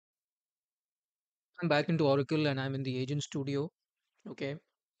I'm back into Oracle and I'm in the agent studio. Okay,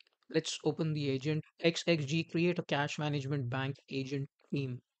 let's open the agent XXG, create a cash management bank agent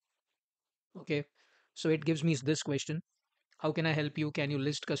team. Okay, so it gives me this question: how can I help you? Can you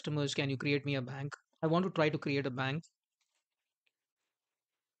list customers? Can you create me a bank? I want to try to create a bank.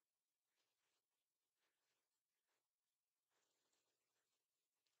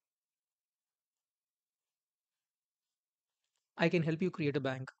 I can help you create a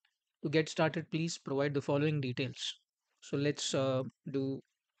bank. To get started, please provide the following details. So let's do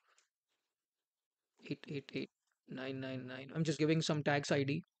 888999. I'm just giving some tax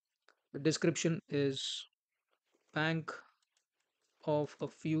ID. The description is bank of a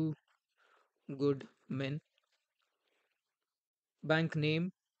few good men. Bank name,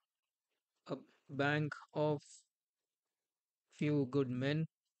 a bank of few good men.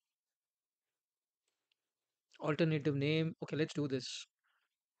 Alternative name. Okay, let's do this.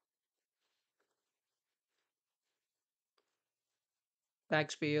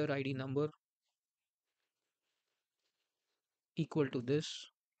 Taxpayer ID number equal to this.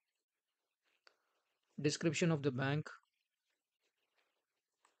 Description of the bank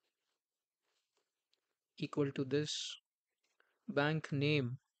equal to this. Bank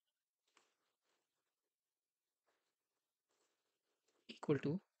name equal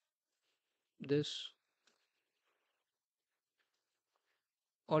to this.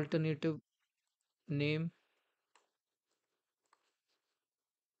 Alternative name,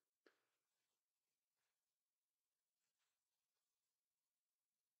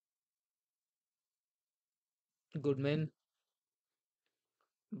 good men.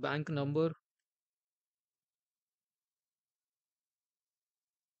 Bank number,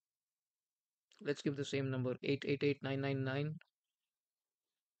 let's give the same number, 888999.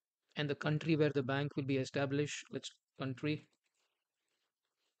 And the country where the bank will be established, let's country,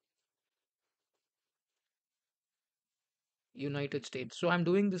 United States. So I'm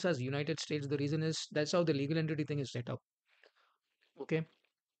doing this as United States. The reason is that's how the legal entity thing is set up. Okay,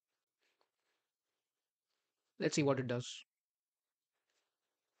 let's see what it does.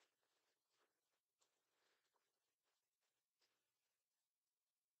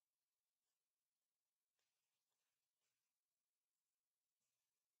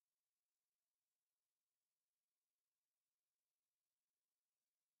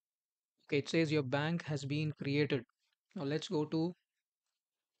 Okay, it says your bank has been created. Now let's go to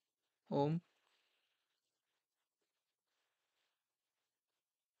home.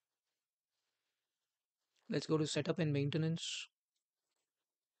 Let's go to setup and maintenance.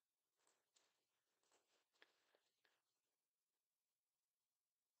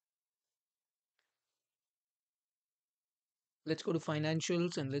 Let's go to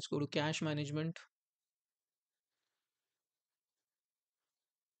financials and let's go to cash management.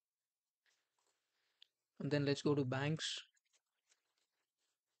 And then let's go to banks.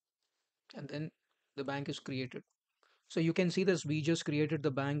 And then the bank is created. So you can see this. We just created the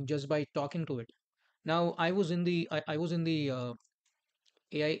bank just by talking to it. Now I was in the AI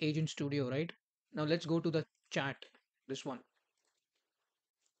agent studio, right? Now let's go to the chat. This one.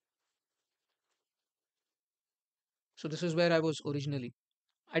 So this is where I was originally.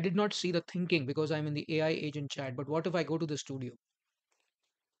 I did not see the thinking because I'm in the AI agent chat. But what if I go to the studio?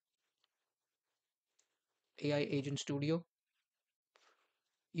 AI agent studio.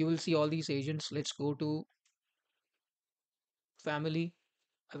 You will see all these agents. Let's go to family.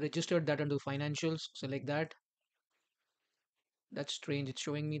 I've registered that under financials. Select that. That's strange. It's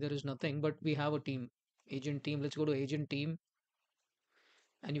showing me there is nothing, but we have a team. Agent team. Let's go to agent team.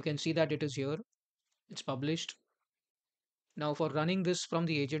 And you can see that it is here. It's published. Now for running this from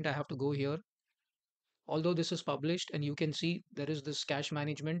the agent, I have to go here. Although this is published and you can see there is this cash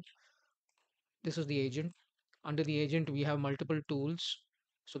management. This is the agent. Under the agent, we have multiple tools.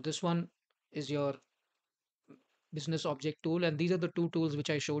 So this one is your business object tool, and these are the two tools which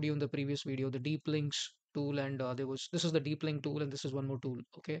I showed you in the previous video, the deep links tool and this is the deep link tool and this is one more tool.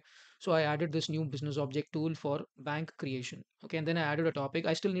 Okay, so I added this new business object tool for bank creation. Okay, and then I added a topic.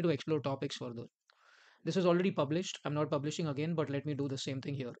 I still need to explore topics further. This is already published. I'm not publishing again, but let me do the same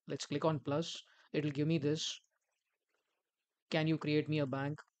thing here. Let's click on plus. It'll give me this: can you create me a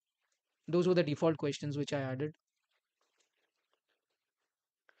bank? Those were the default questions which I added.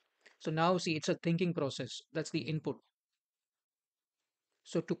 So now see, it's a thinking process. That's the input.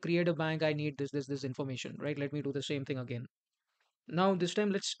 So to create a bank, I need this information, right? Let me do the same thing again. Now this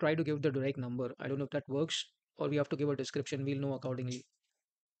time let's try to give the direct number. I don't know if that works or we have to give a description. We'll know accordingly.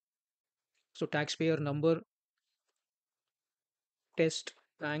 So taxpayer number, test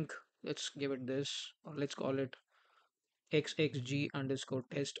bank. Let's give it this, or let's call it xxg underscore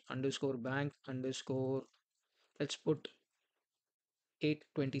test underscore bank underscore, let's put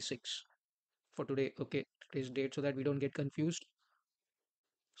 8/26 for today. Okay, today's date, so that we don't get confused.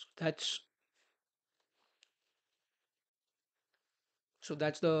 So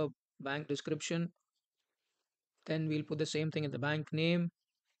that's the bank description. Then we'll put the same thing in the bank name.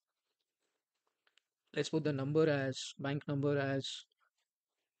 Let's put the number as bank number as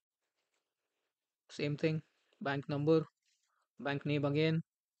same thing, bank number, bank name again,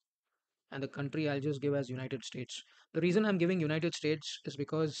 and the country I'll just give as United States. The reason I'm giving United States is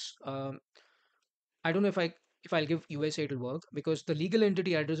because I don't know if I'll give USA it'll work, because the legal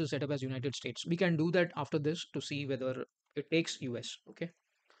entity address is set up as United States. We can do that after this to see whether it takes US. Okay,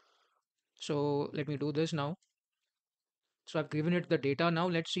 so let me do this now. So I've given it the data. Now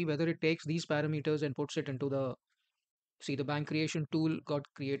let's see whether it takes these parameters and puts it into the, see, the bank creation tool got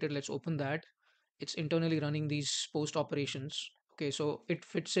created. Let's open that. It's internally running these post operations. Okay, so it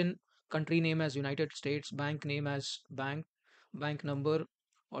fits in country name as United States, bank name as bank, bank number,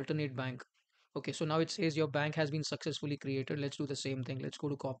 alternate bank. Okay, so now it says your bank has been successfully created. Let's do the same thing. Let's go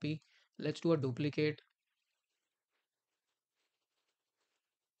to copy. Let's do a duplicate.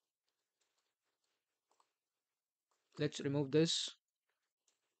 Let's remove this.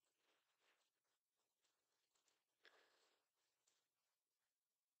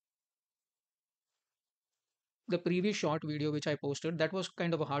 The previous short video which I posted, that was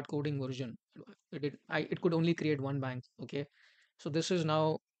kind of a hard coding version. It could only create one bank. Okay, so this is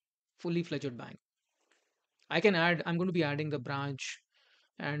now fully fledged bank. I can add. I'm going to be adding the branch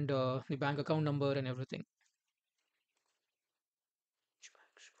and the bank account number and everything.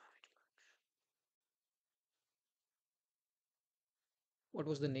 What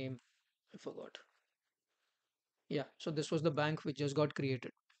was the name? I forgot. Yeah, so this was the bank which just got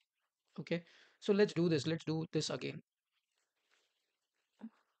created. Okay, so let's do this. Let's do this again.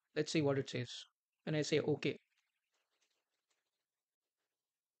 Let's see what it says. When I say okay,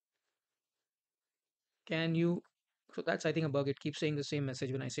 can you? So that's, I think, a bug. It keeps saying the same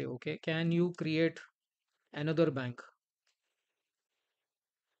message when I say okay. Can you create another bank?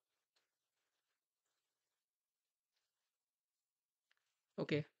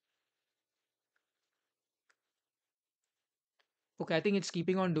 Okay. Okay, I think it's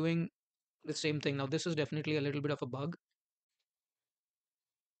keeping on doing the same thing. Now, this is definitely a little bit of a bug.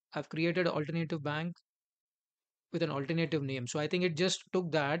 I've created an alternative bank with an alternative name. So I think it just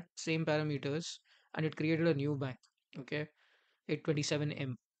took that same parameters and it created a new bank. Okay,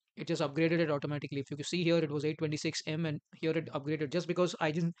 827M. It just upgraded it automatically. If you can see here, it was 826M and here it upgraded just because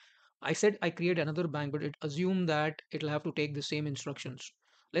I didn't. I said I create another bank, but it assumed that it'll have to take the same instructions.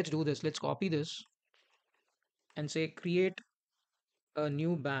 Let's do this. Let's copy this and say create a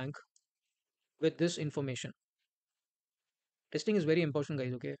new bank with this information. Testing is very important,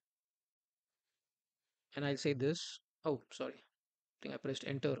 guys. Okay, and I'll say this. Oh, sorry. I think I pressed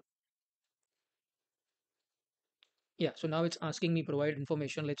enter. Yeah, so now it's asking me provide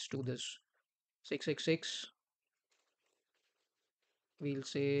information. Let's do this. 666. We'll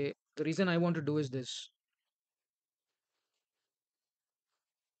say the reason I want to do is this.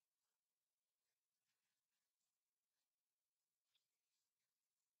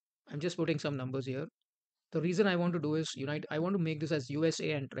 I'm just putting some numbers here. The reason I want to do is unite. I want to make this as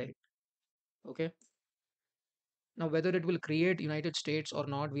USA and try. Okay. Now whether it will create United States or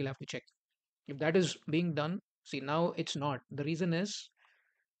not, we'll have to check. If that is being done, see, now it's not. The reason is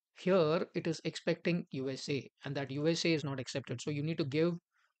here it is expecting USA and that USA is not accepted. So you need to give,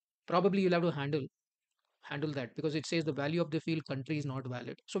 probably you'll have to handle that because it says the value of the field country is not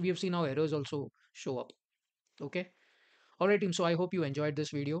valid. So we have seen how errors also show up. Okay. All right, team. So I hope you enjoyed this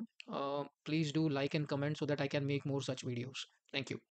video. Please do like and comment so that I can make more such videos. Thank you.